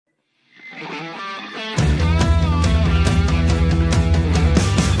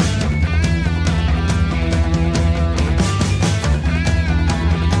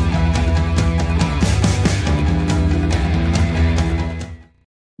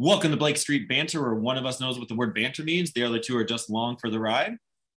Welcome to Blake Street Banter, where one of us knows what the word banter means. The other two are just along for the ride.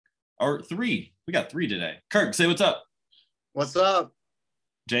 Or three. We got three today. Kirk, say what's up. What's up?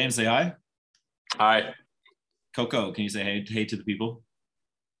 James, say hi. Hi. Coco, can you say hey to the people?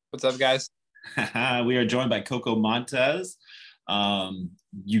 What's up, guys? We are joined by Coco Montes,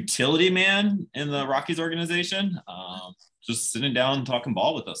 utility man in the Rockies organization. Just sitting down talking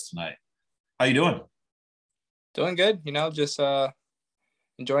ball with us tonight. How you doing? Doing good. Just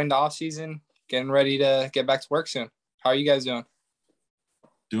enjoying the off season, getting ready to get back to work soon. How are you guys doing?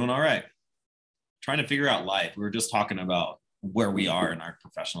 Doing all right. Trying to figure out life. We were just talking about where we are in our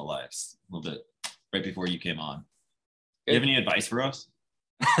professional lives a little bit right before you came on. Do you have any advice for us?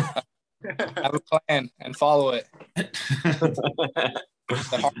 Have a plan and follow it. The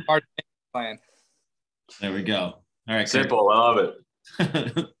hard plan. There we go. All right, simple. I love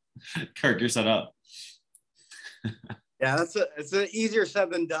it. Kirk, you're set up. Yeah, it's an easier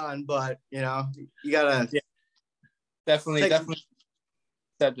said than done, but you gotta definitely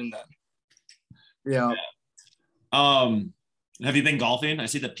said than done. Yeah. Have you been golfing? I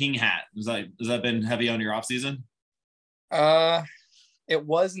see the ping hat. Has that been heavy on your off season? It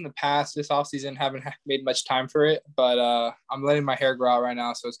was in the past. This off season, haven't made much time for it, but I'm letting my hair grow out right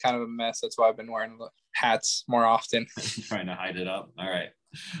now, so it's kind of a mess. That's why I've been wearing hats more often. Trying to hide it up. All right,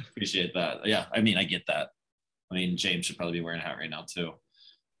 appreciate that. Yeah, I mean, I get that. I mean, James should probably be wearing a hat right now too.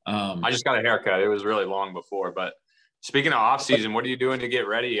 I just got a haircut. It was really long before, but speaking of off season, what are you doing to get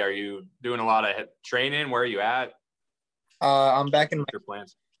ready? Are you doing a lot of training? Where are you at? I'm back in your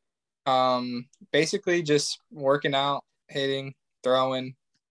plans. Basically just working out, hitting, throwing,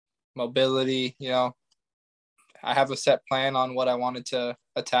 mobility. I have a set plan on what I wanted to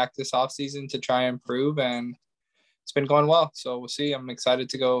attack this off season to try and improve, and it's been going well. So we'll see. I'm excited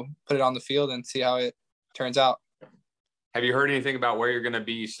to go put it on the field and see how it turns out. Have you heard anything about where you're going to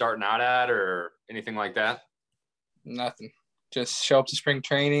be starting out at or anything like that? Nothing. Just show up to spring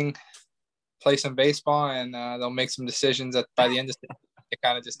training, play some baseball, and they'll make some decisions by the end of the season. They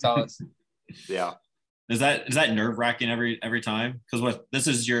kind of just tell us. Yeah. Is that nerve-wracking every time? Because this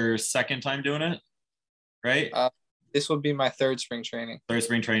is your second time doing it, right? This would be my third spring training. Third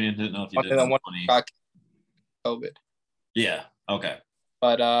spring training. Didn't know if you did one got COVID. Yeah. Okay.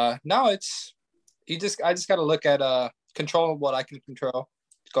 But no, I just got to look at control what I can control.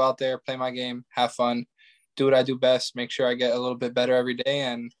 Go out there, play my game, have fun, do what I do best, make sure I get a little bit better every day,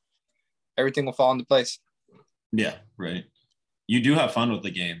 and everything will fall into place. Yeah, right. You do have fun with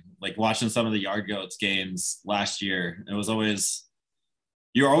the game. Like watching some of the Yard Goats games last year,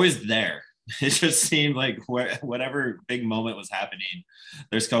 you're always there. It just seemed like whatever big moment was happening,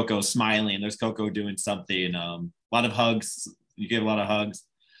 there's Coco smiling, there's Coco doing something. A lot of hugs. You gave a lot of hugs.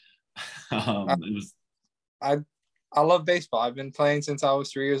 I love baseball. I've been playing since I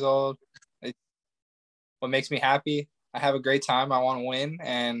was 3 years old. What makes me happy, I have a great time. I want to win,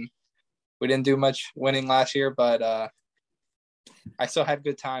 and we didn't do much winning last year, but I still had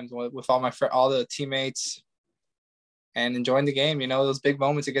good times with all the teammates and enjoying the game. Those big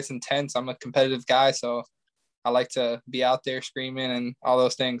moments, it gets intense. I'm a competitive guy, so I like to be out there screaming and all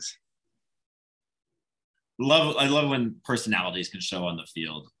those things. I love when personalities can show on the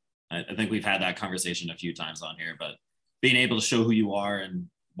field. I think we've had that conversation a few times on here, but being able to show who you are and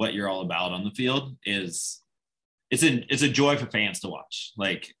what you're all about on the field it's a joy for fans to watch.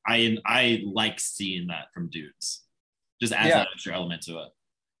 Like I like seeing that from dudes. Just adds that extra element to it.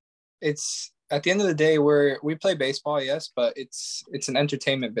 It's at the end of the day we play baseball, yes, but it's an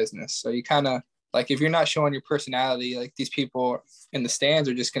entertainment business. So you kind of like, if you're not showing your personality, like these people in the stands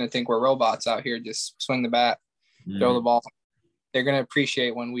are just going to think we're robots out here, just swing the bat, throw the ball. They're going to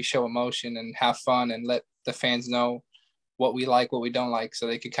appreciate when we show emotion and have fun and let the fans know what we like, what we don't like, so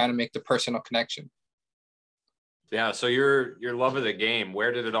they could kind of make the personal connection. Yeah. So your love of the game,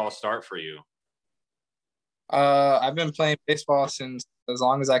 where did it all start for you? I've been playing baseball since as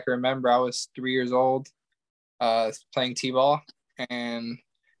long as I can remember. I was 3 years old, playing t-ball, and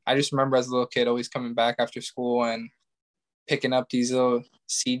I just remember as a little kid always coming back after school and picking up these little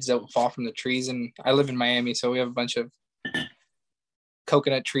seeds that would fall from the trees. And I live in Miami, so we have a bunch of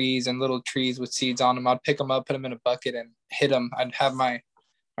coconut trees and little trees with seeds on them. I'd pick them up, put them in a bucket, and hit them. I'd have my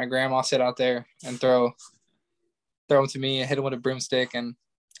grandma sit out there and throw them to me and hit them with a broomstick. And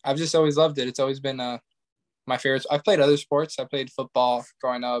I've just always loved it. It's always been my favorite. I've played other sports. I played football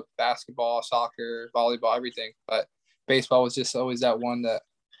growing up, basketball, soccer, volleyball, everything. But baseball was just always that one that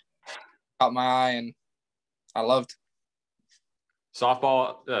caught my eye and I loved.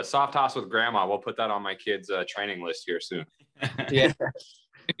 Softball, soft toss with grandma. We'll put that on my kid's training list here soon. Yeah.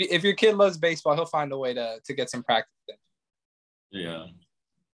 If your kid loves baseball, he'll find a way to get some practice in. Yeah.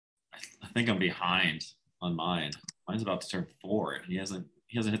 I think I'm behind on mine. Mine's about to turn 4, and he hasn't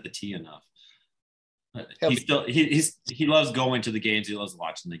hit the tee enough. But he loves going to the games. He loves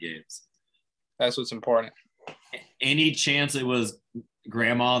watching the games. That's what's important. Any chance it was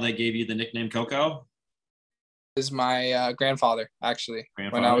grandma that gave you the nickname Coco? Is my grandfather, actually.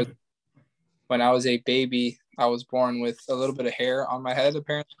 Grandfather? When I was a baby, I was born with a little bit of hair on my head,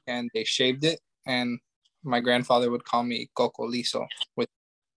 apparently, and they shaved it. And my grandfather would call me Coco Liso, which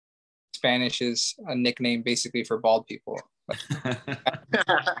Spanish is a nickname basically for bald people.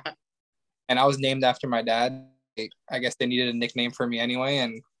 And I was named after my dad. I guess they needed a nickname for me anyway,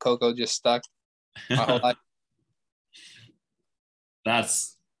 and Coco just stuck my whole life.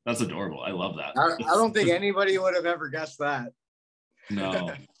 That's adorable. I love that. I don't think anybody would have ever guessed that.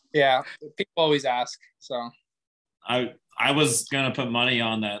 No. Yeah, people always ask. So I was gonna put money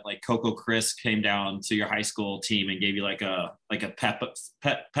on that. Like Coco Chris came down to your high school team and gave you like a pep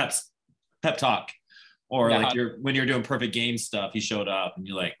talk, or like when you're doing perfect game stuff, he showed up and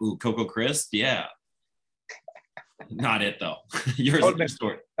you're like, "Ooh, Coco Chris, yeah." Not it though. Your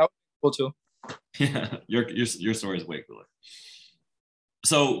story. That was cool too. Yeah, your story is way cooler.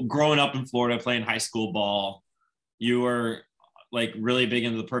 So growing up in Florida, playing high school ball, you were like really big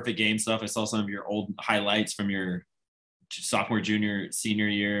into the perfect game stuff. I saw some of your old highlights from your sophomore, junior, senior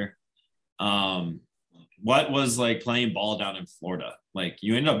year. What was like playing ball down in Florida? Like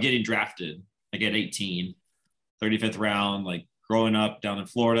you ended up getting drafted like at 18, 35th round, like growing up down in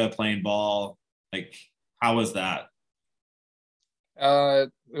Florida, playing ball. Like, how was that?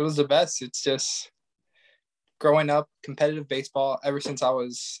 It was the best. It's just growing up, competitive baseball ever since I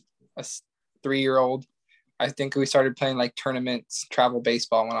was a 3-year-old. I think we started playing like tournaments, travel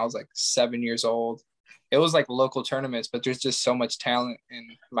baseball when I was like 7 years old. It was like local tournaments, but there's just so much talent in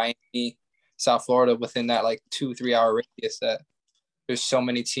Miami, South Florida within that like 2-3 hour radius that there's so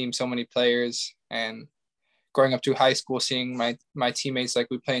many teams, so many players. And growing up through high school, seeing my teammates, like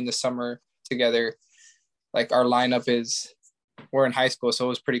we play in the summer together, like our lineup is, we're in high school. So it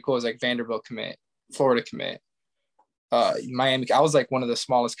was pretty cool. It was like Vanderbilt commit, Florida commit, Miami. I was like one of the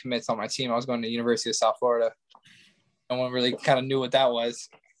smallest commits on my team. I was going to the University of South Florida. No one really kind of knew what that was,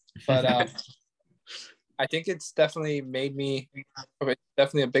 but I think it's definitely made me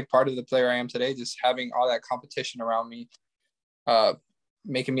definitely a big part of the player I am today. Just having all that competition around me,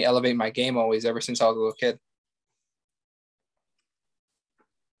 making me elevate my game always ever since I was a little kid.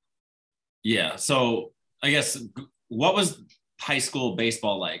 Yeah. So I guess what was high school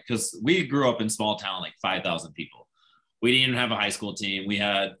baseball like? Because we grew up in small town, like 5,000 people. We didn't even have a high school team. We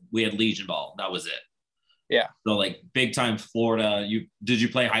had Legion ball. That was it. Yeah. So like big time Florida. Did you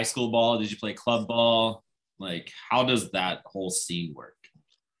play high school ball? Did you play club ball? Like, how does that whole scene work?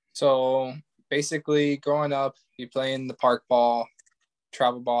 So basically, growing up, you play in the park ball,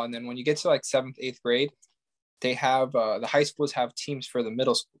 travel ball, and then when you get to like 7th, 8th grade, they have the high schools have teams for the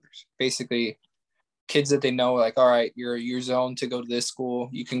middle schoolers. Basically, kids that they know, like, all right, you're zoned to go to this school.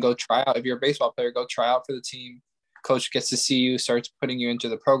 You can go try out. If you're a baseball player, go try out for the team. Coach gets to see you, starts putting you into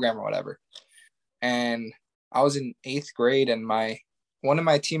the program or whatever. And I was in 8th grade, and one of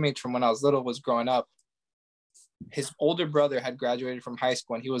my teammates from when I was little was growing up. His older brother had graduated from high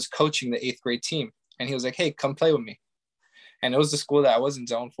school, and he was coaching the 8th grade team. And he was like, "Hey, come play with me." And it was the school that I wasn't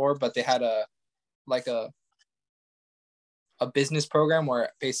zoned for, but they had a business program where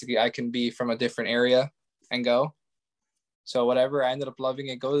basically I can be from a different area and go. So whatever, I ended up loving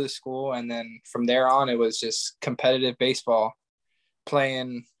it, go to the school. And then from there on, it was just competitive baseball,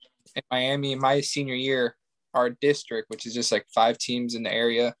 playing in Miami. My senior year, our district, which is just like 5 teams in the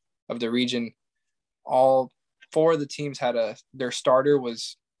area of the region, all 4 of the teams had their starter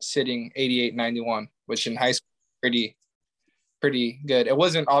was sitting 88, 91, which in high school pretty good. It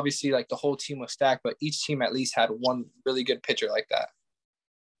wasn't obviously like the whole team was stacked, but each team at least had one really good pitcher like that.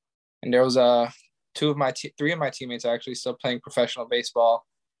 And there was 3 of my teammates are actually still playing professional baseball.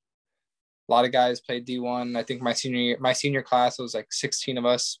 A lot of guys played D1. I think my senior class was like 16 of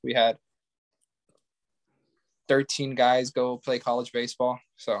us. We had 13 guys go play college baseball.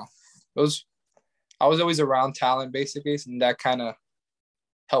 So I was always around talent basically, and that kind of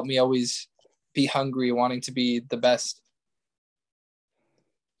helped me always be hungry, wanting to be the best.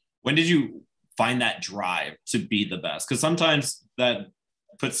 When did you find that drive to be the best? Because sometimes that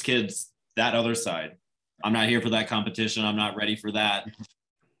puts kids that other side. I'm not here for that competition. I'm not ready for that.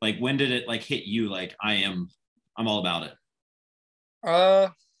 Like, when did it like hit you? Like, I'm all about it.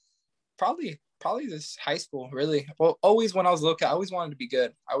 Probably this high school, really. Well, always when I was little, I always wanted to be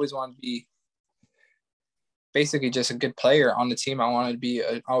good. I always wanted to be basically just a good player on the team. I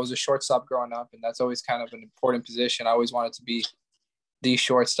was a shortstop growing up, and that's always kind of an important position. I always wanted to be the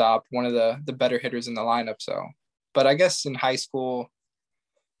shortstop, one of the better hitters in the lineup. So, but I guess in high school,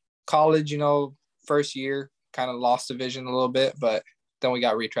 college, first year kind of lost the vision a little bit, but then we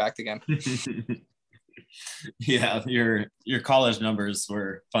got retracked again. Yeah, your college numbers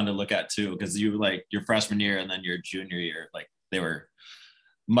were fun to look at too, because you like your freshman year and then your junior year, like they were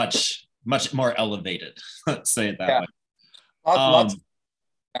much more elevated. Let's say it that way. Lots of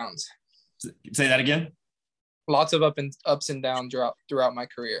downs. Say that again. Lots of ups and downs throughout my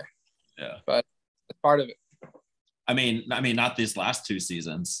career. Yeah, but it's part of it. I mean, not these last 2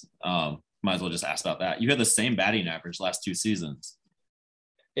 seasons. Might as well just ask about that. You had the same batting average last 2 seasons.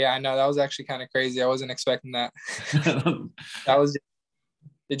 Yeah, I know. That was actually kind of crazy. I wasn't expecting that.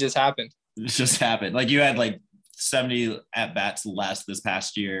 It just happened. It just happened. Like you had like 70 at bats less this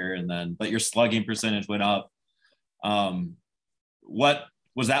past year, but your slugging percentage went up. What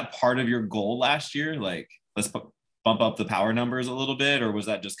was that part of your goal last year? Like, let's bump up the power numbers a little bit, or was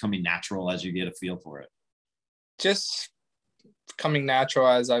that just coming natural as you get a feel for it? Just coming natural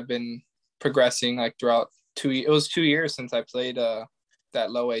as I've been progressing, like throughout it was 2 years since I played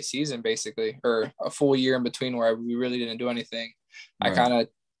that low A season, basically, or a full year in between where we really didn't do anything. Right. I kind of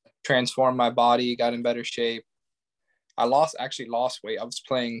transformed my body, got in better shape. I actually lost weight. I was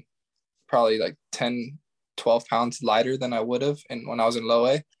playing probably like 10, 12 pounds lighter than I would have when I was in low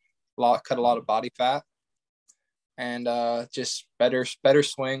A. Cut a lot of body fat. And just better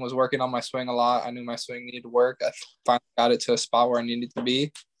swing. Was working on my swing a lot. I knew my swing needed to work. I finally got it to a spot where I needed to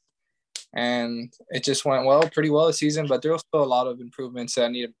be. And it just went pretty well this season, but there was still a lot of improvements that I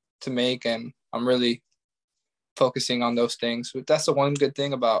needed to make, and I'm really focusing on those things. But that's the one good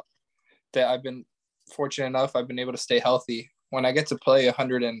thing about that. I've been fortunate enough. I've been able to stay healthy. When I get to play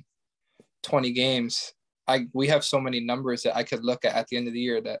 120 games, we have so many numbers that I could look at the end of the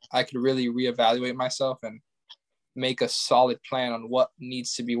year that I could really reevaluate myself and make a solid plan on what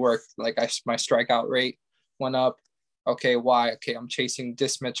needs to be worked. Like my strikeout rate went up. Okay, why? Okay, I'm chasing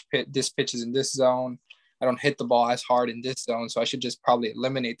this pitches in this zone. I don't hit the ball as hard in this zone, so I should just probably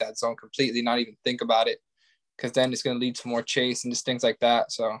eliminate that zone completely, not even think about it, because then it's going to lead to more chase and just things like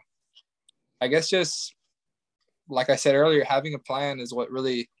that. So I guess just like I said earlier, having a plan is what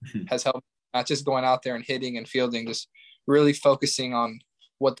really has helped, not just going out there and hitting and fielding, just really focusing on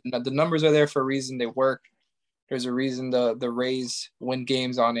what the numbers are there for a reason. They work. There's a reason the Rays win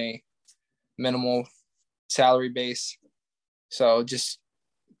games on a minimal salary base. So just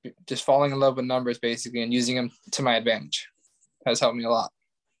falling in love with numbers basically and using them to my advantage has helped me a lot.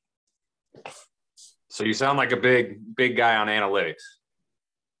 So you sound like a big guy on analytics.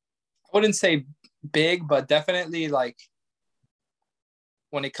 I wouldn't say big, but definitely like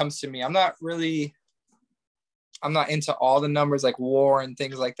when it comes to me, I'm not into all the numbers like WAR and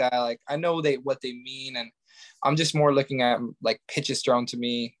things like that. Like I know what they mean, and I'm just more looking at like pitches thrown to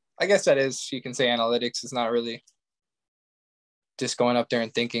me. I guess that is, you can say analytics. It's not really just going up there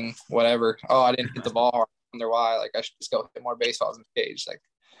and thinking whatever. Oh, I didn't hit the ball. I wonder why. Like I should just go hit more baseballs in the cage. Like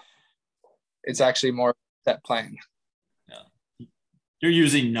it's actually more that plan. Yeah, you're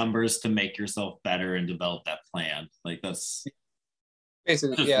using numbers to make yourself better and develop that plan. Like that's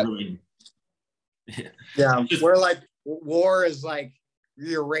basically, yeah. Really, yeah. We're like WAR is like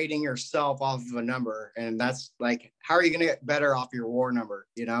you're rating yourself off of a number, and that's like, how are you going to get better off your WAR number?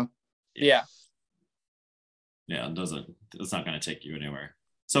 Yeah. Yeah, it's not going to take you anywhere.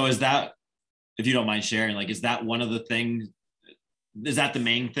 So is that, if you don't mind sharing, like, is that one of the things, is that the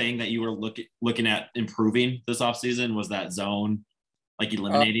main thing that you were looking at improving this offseason? Was that zone, like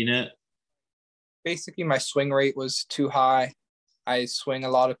eliminating it? Basically my swing rate was too high. I swing a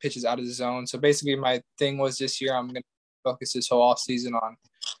lot of pitches out of the zone. So basically my thing was this year, I'm going to focus this whole offseason on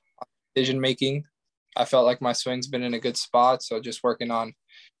decision making. I felt like my swing's been in a good spot, so just working on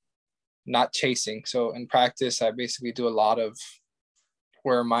not chasing. So in practice, I basically do a lot of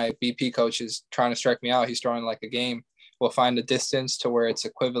where my BP coach is trying to strike me out. He's throwing like a game. We'll find a distance to where it's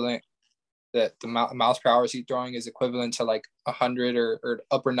equivalent, that the miles per hour he's throwing is equivalent to like 100 or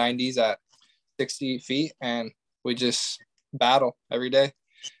upper 90s at 60 feet, and we just battle every day.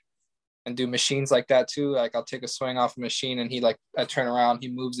 And do machines like that too. Like I'll take a swing off a machine and I turn around, he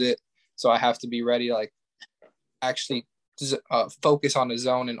moves it. So I have to be ready to like actually focus on the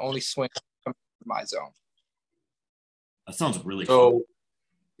zone and only swing my zone. That sounds really fun.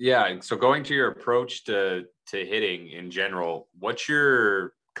 Yeah. So going to your approach to hitting in general, what's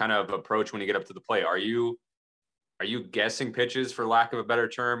your kind of approach when you get up to the plate? Are you guessing pitches, for lack of a better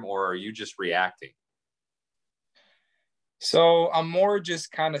term, or are you just reacting? So I'm more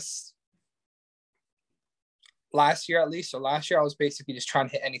just kind of last year, at least. So last year I was basically just trying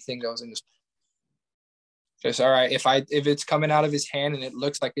to hit anything that was in this. Just, all right, if it's coming out of his hand and it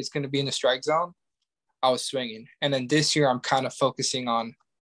looks like it's going to be in the strike zone, I was swinging. And then this year I'm kind of focusing on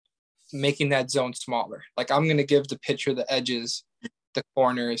making that zone smaller. Like I'm going to give the pitcher the edges, the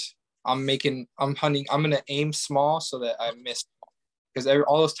corners. I'm going to aim small so that I miss. Because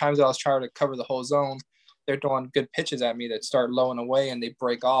all those times that I was trying to cover the whole zone, they're throwing good pitches at me that start low and away and they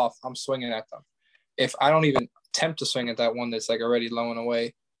break off. I'm swinging at them. If I don't even attempt to swing at that one that's like already low and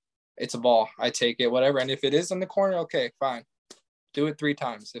away, it's a ball. I take it, whatever. And if it is in the corner, okay, fine. Do it 3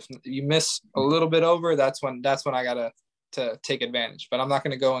 times. If you miss a little bit over, that's when I gotta to take advantage. But I'm not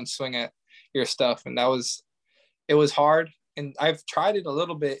gonna go and swing at your stuff. And it was hard. And I've tried it a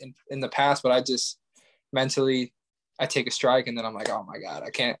little bit in the past, but I just mentally I take a strike and then I'm like, oh my God, I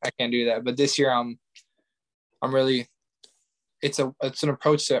can't do that. But this year I'm really it's an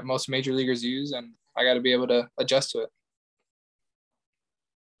approach that most major leaguers use, and I got to be able to adjust to it.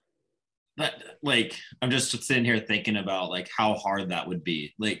 But like, I'm just sitting here thinking about like how hard that would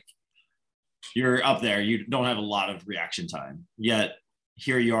be. Like, you're up there, you don't have a lot of reaction time, yet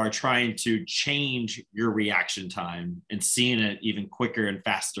here you are trying to change your reaction time and seeing it even quicker and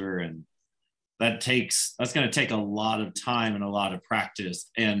faster. And that's going to take a lot of time and a lot of practice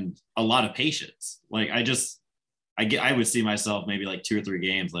and a lot of patience. Like I would see myself maybe like 2 or 3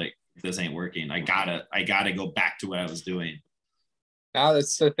 games, like, this ain't working. I gotta go back to what I was doing. Now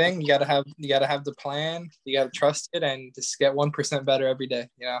that's the thing. You gotta have the plan. You gotta trust it and just get 1% better every day.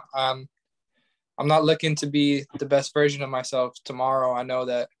 You know, I'm not looking to be the best version of myself tomorrow. I know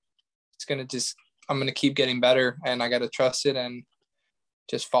that I'm gonna keep getting better, and I gotta trust it and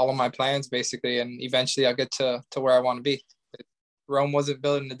just follow my plans basically. And eventually I'll get to where I want to be. Rome wasn't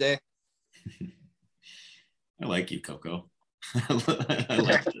built in a day. I like you, Coco. I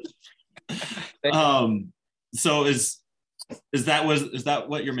like it. So is that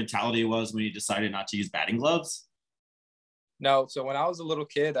what your mentality was when you decided not to use batting gloves? No. So when I was a little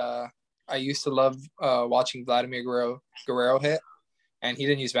kid, I used to love watching Vladimir Guerrero hit, and he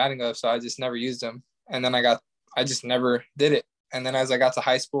didn't use batting gloves, so I just never used them. And then I just never did it. And then as I got to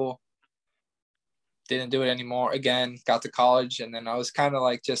high school, didn't do it anymore. Again, got to college, and then I was kind of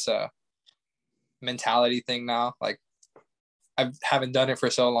like just a mentality thing now. Like, I haven't done it for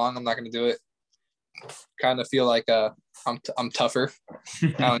so long, I'm not going to do it. Kind of feel like I'm tougher.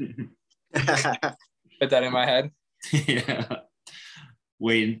 Put that in my head. Yeah.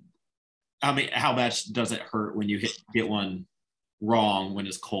 Wait, how much does it hurt when you get one wrong when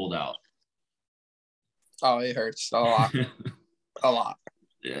it's cold out? Oh, it hurts a lot. A lot.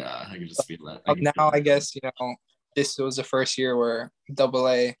 Yeah, I can just feel that. I guess, this was the first year where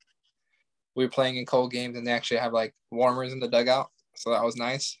AA, we were playing in cold games, and they actually have like warmers in the dugout. So that was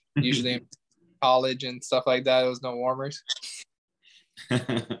nice. Usually in college and stuff like that, it was no warmers.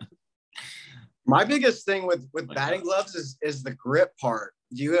 My biggest thing with batting gloves is the grip part.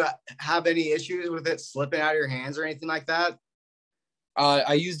 Do you have any issues with it slipping out of your hands or anything like that?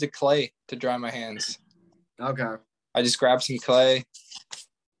 I used the clay to dry my hands. Okay. I just grabbed some clay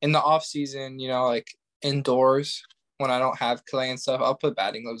in the off season, like indoors when I don't have clay and stuff. I'll put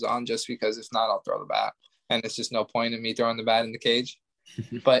batting gloves on just because if not, I'll throw the bat, and it's just no point in me throwing the bat in the cage.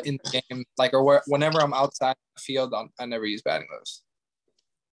 But in the game, whenever I'm outside the field, I never use batting gloves.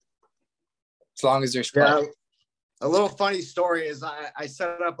 As long as there's play. Yeah. A little funny story is I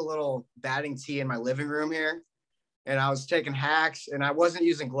set up a little batting tee in my living room here, and I was taking hacks, and I wasn't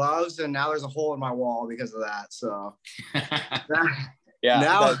using gloves, and now there's a hole in my wall because of that. So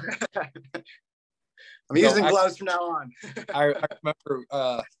now I'm using gloves from now on. I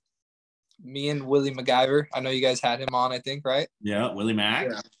remember me and Willie MacGyver. I know you guys had him on, I think, right? Yeah, Willie Mac.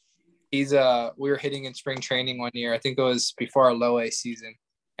 Yeah. He's we were hitting in spring training one year. I think it was before our low A season.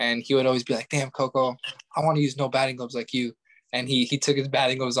 And he would always be like, damn, Coco, I want to use no batting gloves like you. And he took his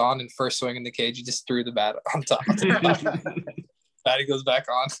batting gloves on, and first swing in the cage, he just threw the bat on top. Batting goes back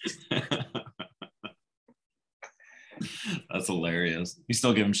on. That's hilarious. You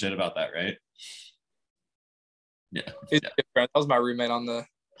still give him shit about that, right? Yeah. He's different. That was my roommate on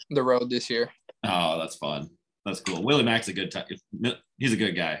the road this year. Oh, that's fun. That's cool. Willie Mac's a good time. He's a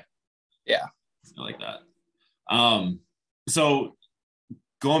good guy. Yeah. I like that. So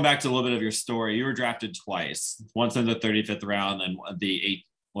going back to a little bit of your story, you were drafted twice, once in the 35th round, and the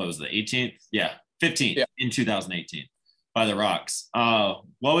 18th? Yeah, 15th in 2018 by the Rocks.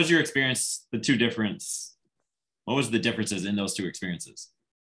 What was your experience, what was the differences in those two experiences?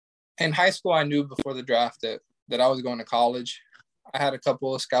 In high school, I knew before the draft that I was going to college. I had a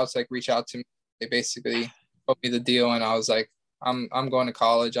couple of scouts reach out to me. They basically told me the deal, and I was like, I'm going to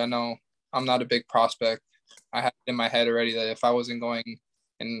college. I know I'm not a big prospect. I had it in my head already that if I wasn't going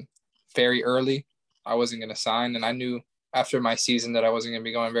in very early, I wasn't going to sign. And I knew after my season that I wasn't going to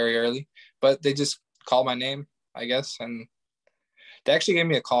be going very early. But they just called my name, I guess. And they actually gave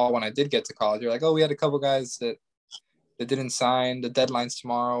me a call when I did get to college. They're like, oh, we had a couple guys that didn't sign. The deadline's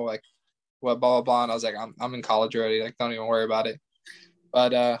tomorrow. Like, what, blah, blah, blah. And I was like, I'm in college already. Like, don't even worry about it.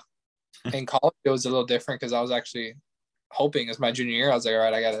 But in college, it was a little different because I was actually hoping as my junior year, I was like, all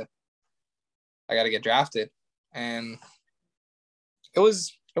right, I gotta get drafted. And it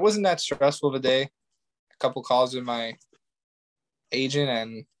wasn't that stressful of a day. A couple calls with my agent,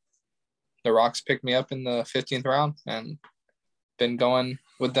 and the Rocks picked me up in the 15th round, and been going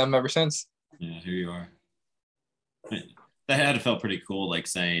with them ever since. Yeah, here you are. That had to felt pretty cool, like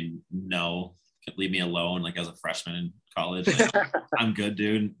saying no, leave me alone, like as a freshman in college. Like, I'm good,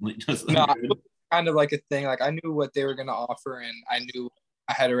 dude. Just, no, it was kind of like a thing. Like, I knew what they were gonna offer, and I knew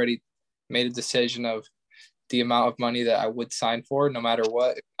I had already made a decision of the amount of money that I would sign for, no matter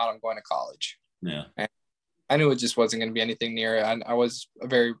what, if not I'm going to college. Yeah. And I knew it just wasn't going to be anything near it. I was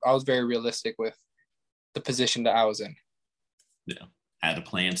very realistic with the position that I was in. Yeah. Had a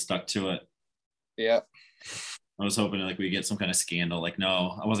plan, stuck to it. Yeah. I was hoping like we get some kind of scandal. Like,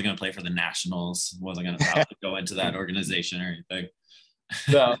 no, I wasn't going to play for the Nationals. Wasn't going to go into that organization or anything.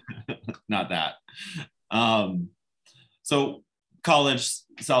 No. Not that. So college,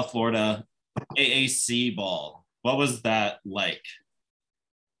 South Florida, AAC ball. What was that like?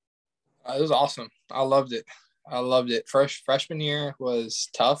 It was awesome. I loved it. Freshman year was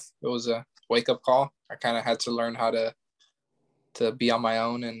tough. It was a wake-up call. I kind of had to learn how to be on my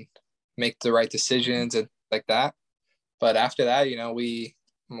own and make the right decisions and like that. But after that, we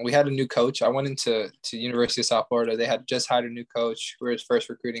had a new coach. I went into University of South Florida. They had just hired a new coach. We were his first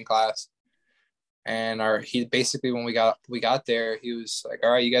recruiting class. And he basically, when we got there, he was like,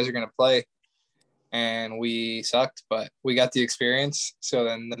 all right, you guys are going to play. And we sucked, but we got the experience. So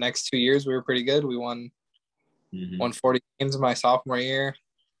then the next 2 years, we were pretty good. We won 40 games my sophomore year.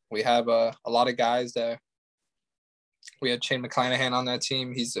 We have a lot of guys that we had. Shane McClanahan on that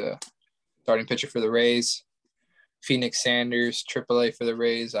team. He's a starting pitcher for the Rays. Phoenix Sanders, AAA for the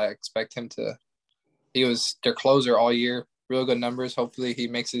Rays. I expect him to – he was their closer all year. Real good numbers. Hopefully he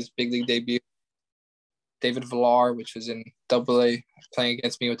makes his big league debut. David Villar, which was in AA, playing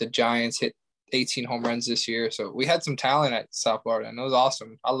against me with the Giants, hit 18 home runs this year. So we had some talent at South Florida, and it was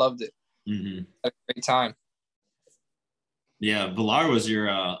awesome. I loved it. Mm-hmm. Had a great time. Yeah, Villar was your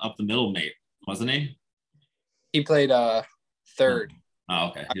up the middle mate, wasn't he? He played third. Oh,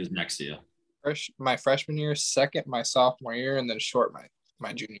 okay. He was next to you. My freshman year, second my sophomore year, and then short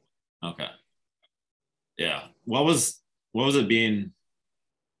my junior. Okay. Yeah. What was it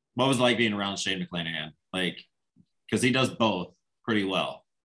like being around Shane McClanahan? Like, because he does both pretty well.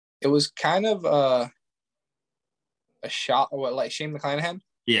 It was kind of a shock. Like Shane McClanahan?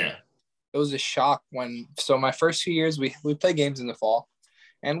 Yeah. It was a shock so my first 2 years, we played games in the fall,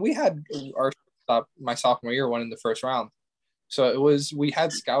 and we had my sophomore year won in the first round. So we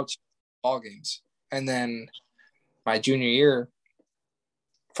had scouts ball games. And then my junior year,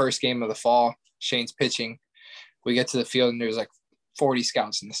 first game of the fall, Shane's pitching. We get to the field and there's like 40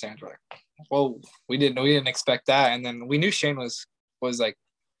 scouts in the stands. We're like, whoa, we didn't expect that. And then we knew Shane was like,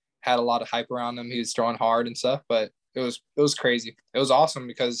 had a lot of hype around him. He was throwing hard and stuff, but it was crazy. It was awesome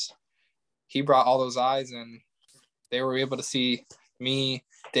because he brought all those eyes, and they were able to see me,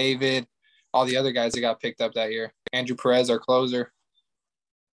 David, all the other guys that got picked up that year. Andrew Perez, our closer.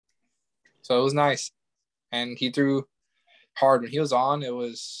 So it was nice. And he threw hard when he was on. He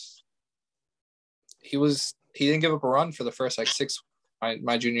didn't give up a run for the first like 6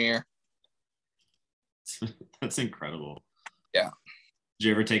 my junior year. That's incredible. Yeah. Did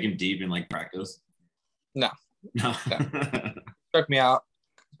you ever take him deep in like practice? No. No. Struck me out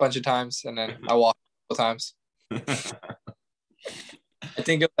a bunch of times, and then I walked a couple times. I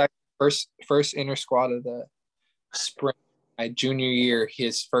think it was like first inter squad of the spring. My junior year,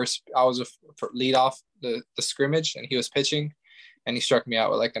 I was a lead off the scrimmage, and he was pitching, and he struck me out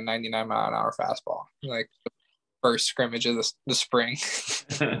with like a 99-mile-an-hour fastball, like the first scrimmage of the spring.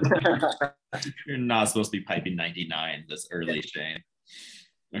 You're not supposed to be piping 99 this early, Shane.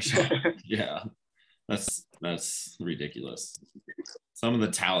 Yeah, that's ridiculous. Some of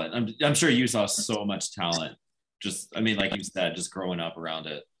the talent. I'm sure you saw so much talent. Like you said, just growing up around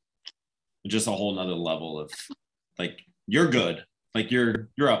it. Just a whole nother level of like, you're good, like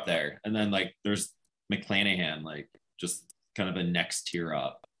you're up there, and then like there's McClanahan, like just kind of a next tier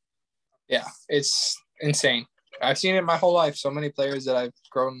up. Yeah, it's insane. I've seen it my whole life. So many players that I've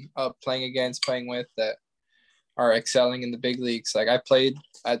grown up playing with that are excelling in the big leagues. Like I played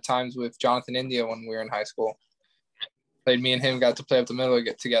at times with Jonathan India when we were in high school. Me and him got to play up the middle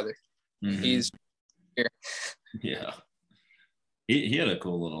together. Mm-hmm. here. Yeah. He had a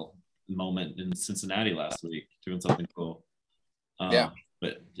cool little moment in Cincinnati last week doing something cool. Yeah.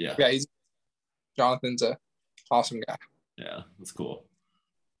 But yeah. Yeah, Jonathan's a awesome guy. Yeah, that's cool.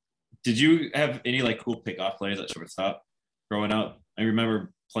 Did you have any like cool pickoff plays at shortstop growing up? I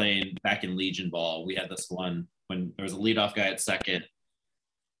remember playing back in Legion ball. We had this one when there was a leadoff guy at second.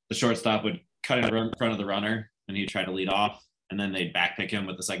 The shortstop would cut in front of the runner and he'd try to lead off, and then they'd backpick him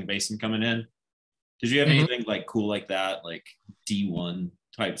with the second baseman coming in. Did you have anything like cool like that, like D1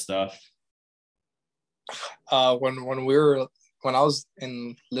 type stuff? When I was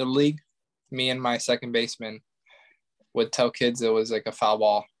in Little League, me and my second baseman would tell kids it was like a foul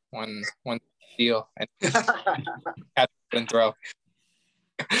ball when deal and catch and throw.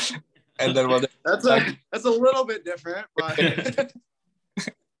 And then that's a little bit different, but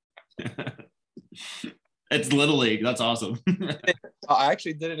it's Little League. That's awesome. I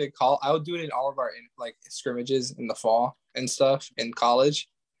actually did it in college. I would do it in all of our like scrimmages in the fall and stuff in college.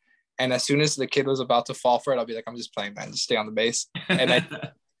 And as soon as the kid was about to fall for it, I'll be like, I'm just playing, man. Just stay on the base. And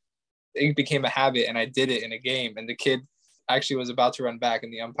it became a habit, and I did it in a game. And the kid actually was about to run back,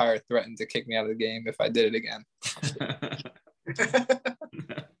 and the umpire threatened to kick me out of the game if I did it again.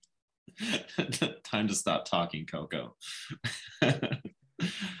 Time to stop talking, Coco.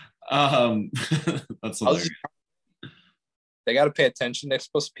 That's hilarious. They got to pay attention. They're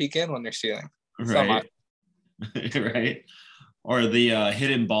supposed to peek in when they're stealing. Right. Right. Or the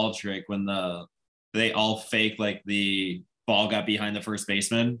hidden ball trick when they all fake like the ball got behind the first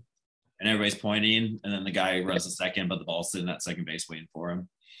baseman and everybody's pointing, and then the guy runs to second, but the ball's sitting at second base waiting for him.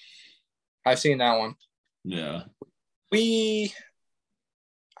 I've seen that one. Yeah. I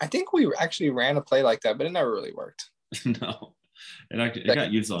think we actually ran a play like that, but it never really worked. No. It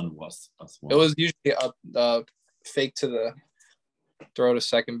got used on us. It was usually a fake to the throw to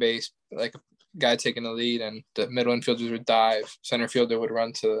second base, like a guy taking the lead, and the middle infielders would dive. Center fielder would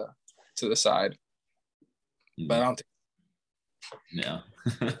run to the side. But I don't think. Yeah.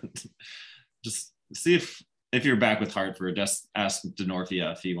 Just see if you're back with Hartford. Just ask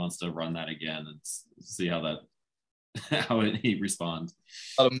DeNorfia if he wants to run that again and see how he responds.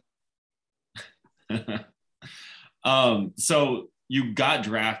 So you got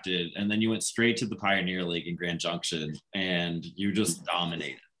drafted, and then you went straight to the Pioneer League in Grand Junction, and you just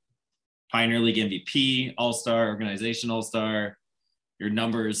dominated. Pioneer League MVP, All-Star, Organization All-Star. Your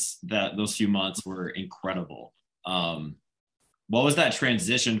numbers those few months were incredible. What was that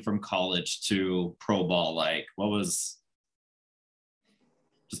transition from college to pro ball like? What was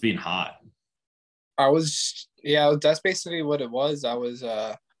just being hot? That's basically what it was.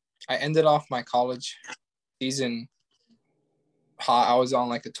 I ended off my college season hot. I was on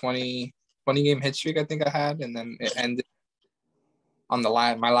like a 20 game hit streak, I think I had, and then it ended on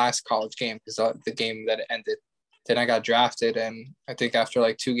my last college game, because the game that it ended. Then I got drafted, and I think after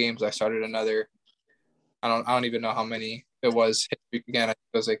like 2 games I started another. I don't even know how many it was hit streak again. I think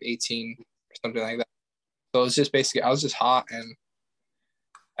it was like 18 or something like that. So it was just basically, I was just hot, and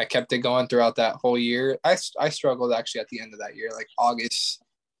I kept it going throughout that whole year. I struggled actually at the end of that year, like August,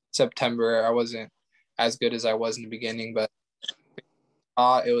 September. I wasn't as good as I was in the beginning, but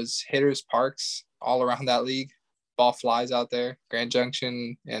it was hitters parks all around that league. Ball flies out there, Grand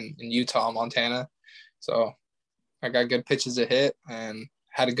Junction and in Utah, Montana. So I got good pitches to hit and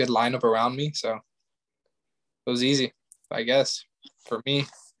had a good lineup around me. So it was easy, I guess. For me,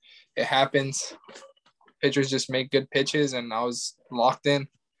 it happens. Pitchers just make good pitches, and I was locked in.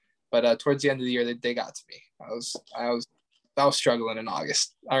 But towards the end of the year, they got to me. I was struggling in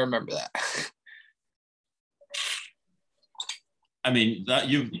August. I remember that. I mean, that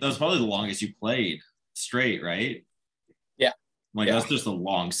was probably the longest you played straight, right? Yeah. That's just a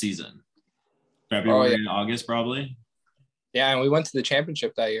long season. February and August, probably. Yeah, and we went to the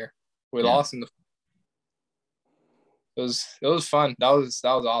championship that year. We lost in the. It was fun. That was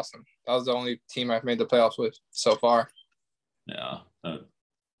awesome. That was the only team I've made the playoffs with so far. Yeah, that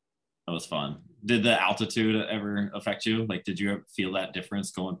was fun. Did the altitude ever affect you? Like, did you ever feel that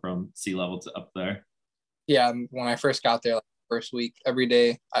difference going from sea level to up there? Yeah, when I first got there, like, first week, every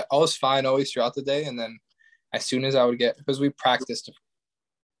day, I was fine always throughout the day, and then as soon as I would get, because we practiced,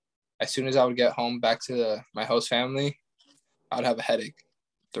 as soon as I would get home back to my host family, I would have a headache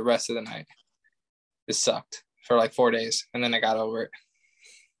the rest of the night. It sucked for like 4 days, and then I got over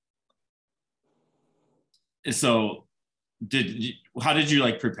it. So how did you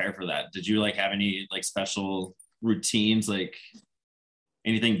like prepare for that? Did you like have any like special routines, like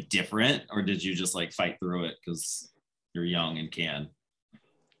anything different, or did you just like fight through it because you're young and can?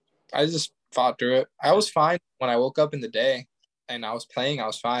 I just fought through it. I was fine when I woke up in the day and I was playing. I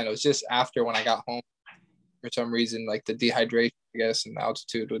was fine. It was just after when I got home, for some reason, like the dehydration, I guess, and the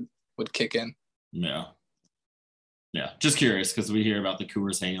altitude would kick in. Yeah. Yeah. Just curious because we hear about the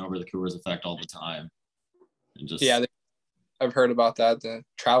Coors hangover, the Coors effect all the time. And just I've heard about that. The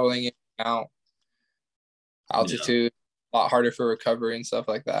traveling in and out, altitude, a lot harder for recovery and stuff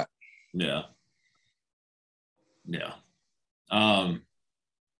like that. Yeah. Yeah.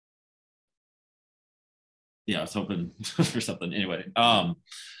 Yeah, I was hoping for something. Anyway,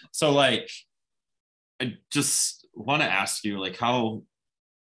 so like I just want to ask you, like, how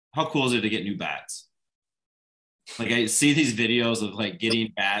cool is it to get new bats? Like I see these videos of like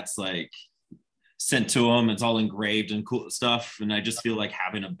getting bats like sent to them. It's all engraved and cool stuff, and I just feel like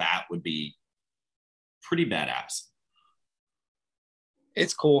having a bat would be pretty badass.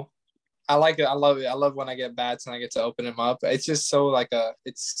 It's cool. I like it. I love it. I love when I get bats and I get to open them up. It's just so like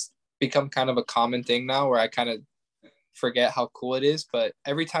it's become kind of a common thing now where I kind of forget how cool it is. But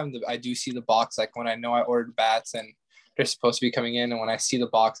every time I do see the box, like when I know I ordered bats and they're supposed to be coming in, and when I see the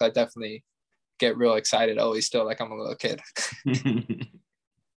box, I definitely get real excited. Always still like I'm a little kid.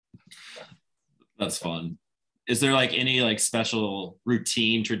 That's fun. Is there like any like special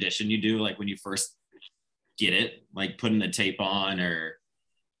routine tradition you do like when you first get it, like putting the tape on, or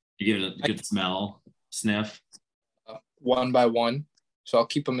you give it a good smell, sniff? One by one. So I'll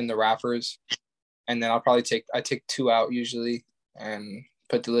keep them in the wrappers, and then I'll probably take 2 out usually, and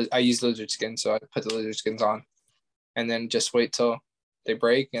I use lizard skin, so I put the lizard skins on, and then just wait till they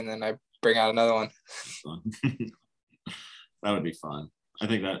break, and then I bring out another one. That would be fun. I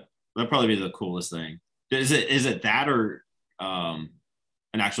think that'd probably be the coolest thing. Is it that or an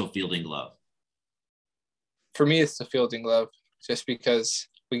actual fielding glove? For me, it's the fielding glove, just because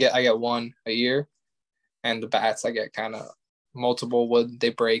I get one a year, and the bats I get kind of multiple wood, they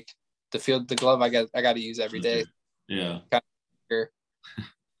break. The glove I got to use every day. Yeah.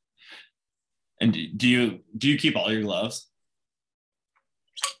 And do you keep all your gloves?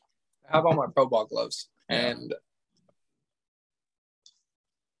 I have all my pro ball gloves, and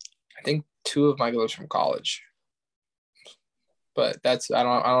I think 2 of my gloves from college. But I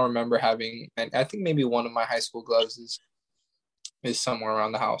don't remember having, and I think maybe one of my high school gloves is somewhere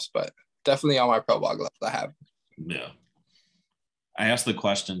around the house, but definitely all my pro ball gloves I have. Yeah. I asked the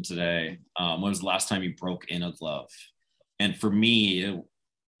question today, when was the last time you broke in a glove? And for me,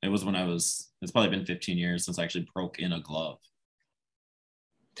 it was when it's probably been 15 years since I actually broke in a glove.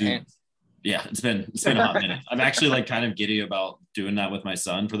 Dude, yeah, it's been a hot minute. I'm actually like kind of giddy about doing that with my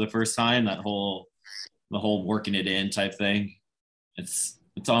son for the first time, the whole working it in type thing. It's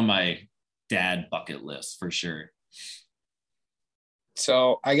on my dad bucket list for sure.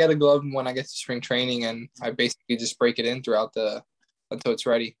 So I get a glove when I get to spring training, and I basically just break it in until it's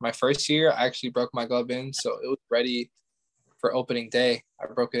ready. My first year, I actually broke my glove in, so it was ready for opening day. I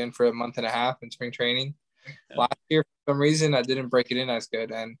broke it in for a month and a half in spring training. Yeah. Last year, for some reason, I didn't break it in as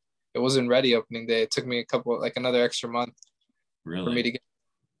good, and it wasn't ready opening day. It took me another extra month for me to get.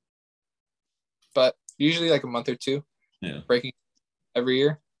 But usually like a month or 2. Yeah. Breaking every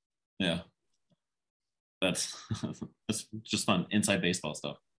year. Yeah. That's just fun inside baseball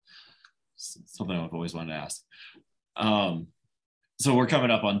stuff. Something I've always wanted to ask. So we're coming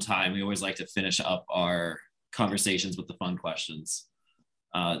up on time. We always like to finish up our conversations with the fun questions.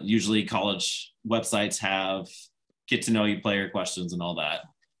 Usually college websites have get to know you player questions and all that.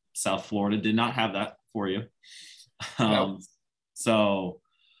 South Florida did not have that for you. Nope. So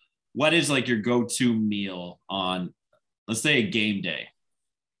what is like your go-to meal on, let's say, a game day?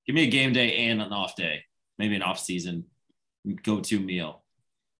 Give me a game day and an off day, maybe an off season go-to meal.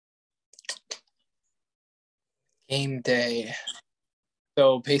 Game day.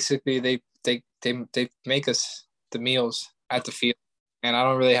 So basically they make us the meals at the field, and I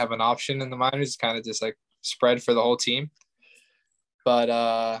don't really have an option in the minors. It's kind of just like spread for the whole team.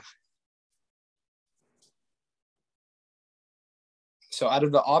 But so out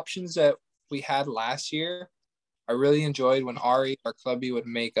of the options that we had last year, I really enjoyed when Ari, our clubby, would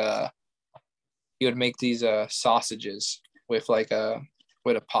make these sausages with with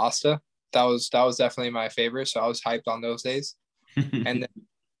a pasta. That was definitely my favorite. So I was hyped on those days. And then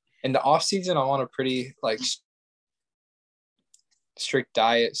in the off season, I want a pretty like strict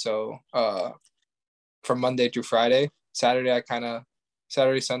diet. So from Monday through Friday, Saturday,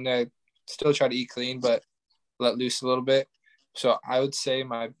 Sunday, I still try to eat clean, but let loose a little bit. So I would say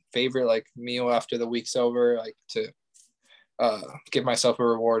my favorite like meal after the week's over, like to give myself a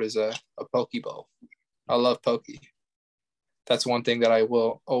reward, is a poke bowl. I love poke. That's one thing that I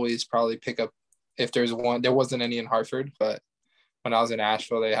will always probably pick up if there's one. There wasn't any in Hartford, but when I was in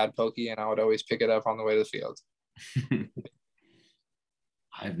Asheville, they had poke, and I would always pick it up on the way to the field.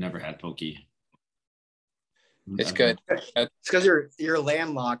 I've never had poke. It's good. It's because you're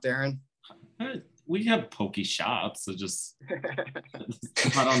landlocked, Aaron. We have pokey shops. So just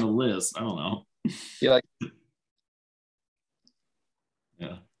it's not on the list. I don't know. You like?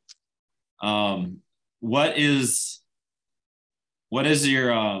 Yeah. What is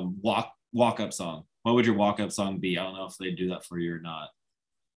your walk up song? What would your walk up song be? I don't know if they do that for you or not.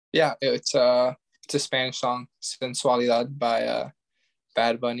 Yeah, it's a Spanish song, Sensualidad by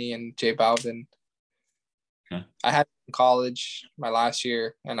Bad Bunny and J Balvin. Okay. I had it in college my last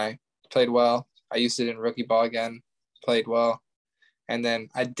year, and I played well. I used it in rookie ball again, played well, and then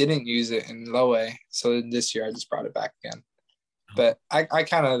I didn't use it in low A. So this year I just brought it back again. But I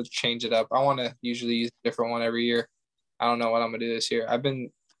kind of change it up. I want to usually use a different one every year. I don't know what I'm gonna do this year. I've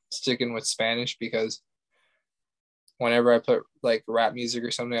been sticking with Spanish because whenever I put like rap music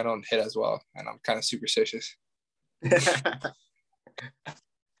or something, I don't hit as well, and I'm kind of superstitious.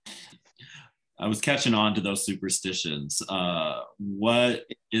 I was catching on to those superstitions. What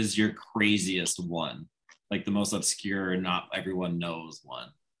is your craziest one? Like the most obscure, not everyone knows one.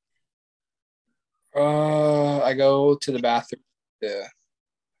 I go to the bathroom to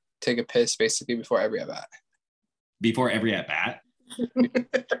take a piss basically before every at bat. Before every at bat?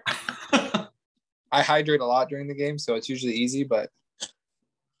 I hydrate a lot during the game, so it's usually easy, but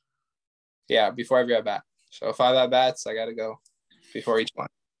yeah, before every at bat. So 5 at bats, I gotta go before each one.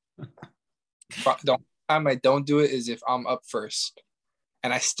 The only time I don't do it is if I'm up first,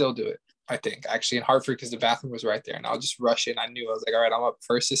 and I still do it. I think actually in Hartford because the bathroom was right there, and I'll just rush in. I knew I was like, all right, I'm up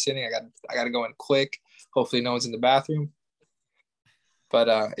first this inning. I got to go in quick. Hopefully, no one's in the bathroom.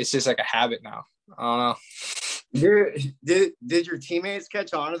 But it's just like a habit now. I don't know. Did your teammates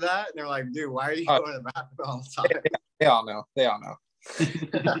catch on to that? And they're like, dude, why are you going to the bathroom all the time? They all know.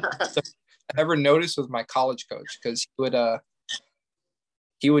 So, I never noticed was my college coach because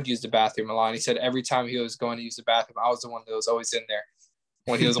he would use the bathroom a lot. He said every time he was going to use the bathroom, I was the one that was always in there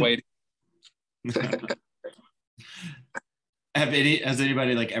when he was waiting. Has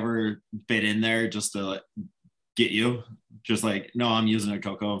anybody like ever been in there just to like, get you? Just like, no, I'm using a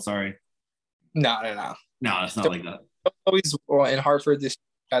Coco. I'm sorry. No. No, it's not like that. Always in Hartford, this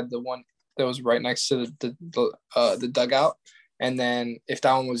had the one that was right next to the dugout, and then if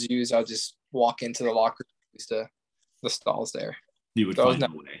that one was used, I'll just walk into the locker, use the stalls there. You would find a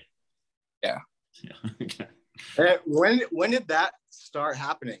way. Yeah. Okay. When did that start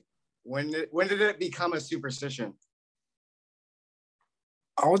happening? When did it become a superstition?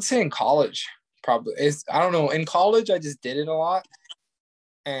 I would say in college, probably. I don't know. In college, I just did it a lot.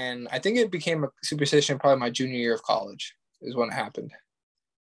 And I think it became a superstition probably my junior year of college is when it happened.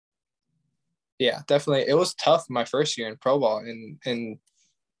 Yeah, definitely. It was tough my first year in pro ball in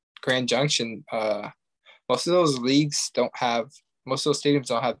Grand Junction. Most of those stadiums don't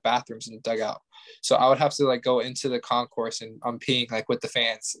have bathrooms in the dugout. So I would have to like go into the concourse and I'm peeing like with the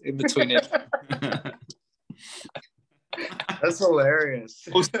fans in between it. That's hilarious.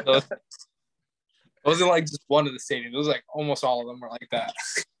 It wasn't like just one of the stadiums. It was like almost all of them were like that.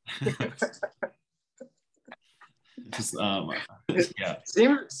 Just yeah.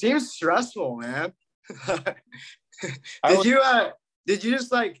 Seems stressful, man. Did you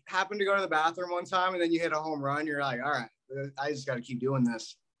just like happen to go to the bathroom one time and then you hit a home run? You're like, all right, I just got to keep doing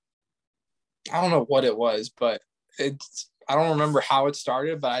this. I don't know what it was, but I don't remember how it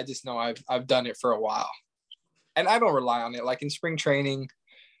started, but I just know I've done it for a while. And I don't rely on it. Like in spring training,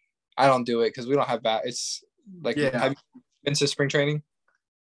 I don't do it because we don't have it's like, yeah. Have you been to spring training?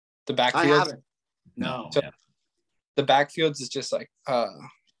 The backfield? I haven't. No. So the backfields is just like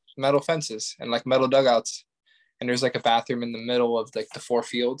metal fences and like metal dugouts. And there's like a bathroom in the middle of like the 4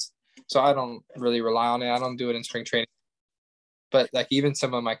 fields. So I don't really rely on it. I don't do it in spring training. But like even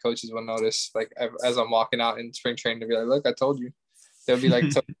some of my coaches will notice, like as I'm walking out in spring training, they'll be like, look, I told you. They'll be like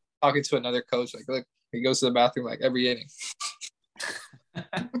talking to another coach, like, look, he goes to the bathroom like every inning.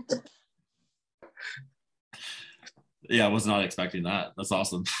 Yeah, I was not expecting that. That's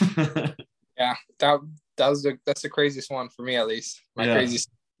awesome. Yeah, that's the craziest one for me, at least. My craziest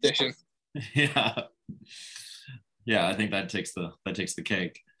addition. Yeah, I think that takes the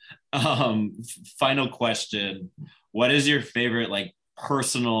cake. Final question. What is your favorite like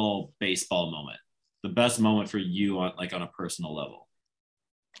personal baseball moment? The best moment for you on a personal level?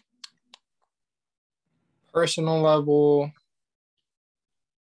 Personal level.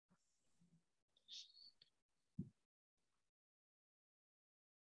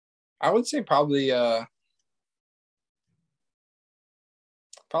 I would say probably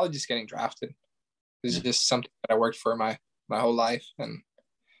just getting drafted. It's just something that I worked for my whole life, and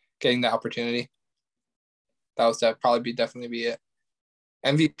getting the opportunity. That would definitely be it.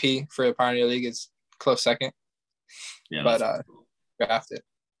 MVP for the Pioneer League is close second. Yeah, but drafted.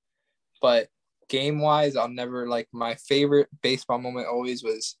 But game wise, I'll never like my favorite baseball moment always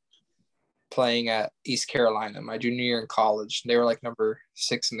was playing at East Carolina my junior year in college. They were like number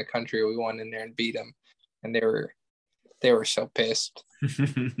 6 in the country. We went in there and beat them, and they were so pissed.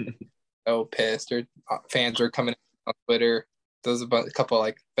 So pissed. Their fans were coming on Twitter. There was a couple of,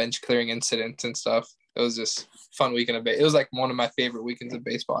 like, bench clearing incidents and stuff. It was just fun weekend of baseball. It was like one of my favorite weekends of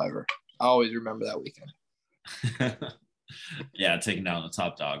baseball ever. I always remember that weekend. Yeah, taking down the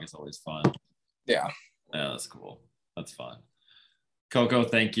top dog is always fun. Yeah, that's cool. That's fun. Coco,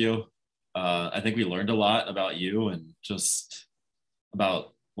 thank you. I think we learned a lot about you and just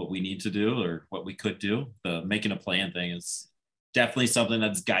about what we need to do or what we could do. The making a plan thing is definitely something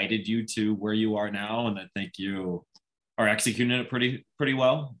that's guided you to where you are now, and I think you are executing it pretty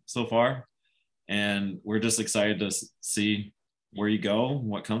well so far. And we're just excited to see where you go,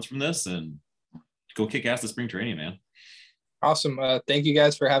 what comes from this, and go kick ass at spring training, man. Awesome. Thank you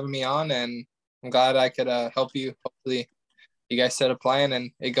guys for having me on, and I'm glad I could help you. Hopefully you guys set a plan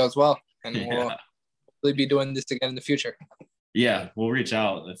and it goes well, and we'll hopefully be doing this again in the future. Yeah, we'll reach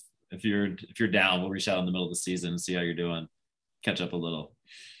out if you're down. We'll reach out in the middle of the season and see how you're doing. Catch up a little.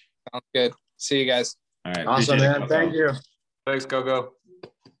 Sounds good. See you guys. All right. Awesome, man. Thank you. Thanks, Coco.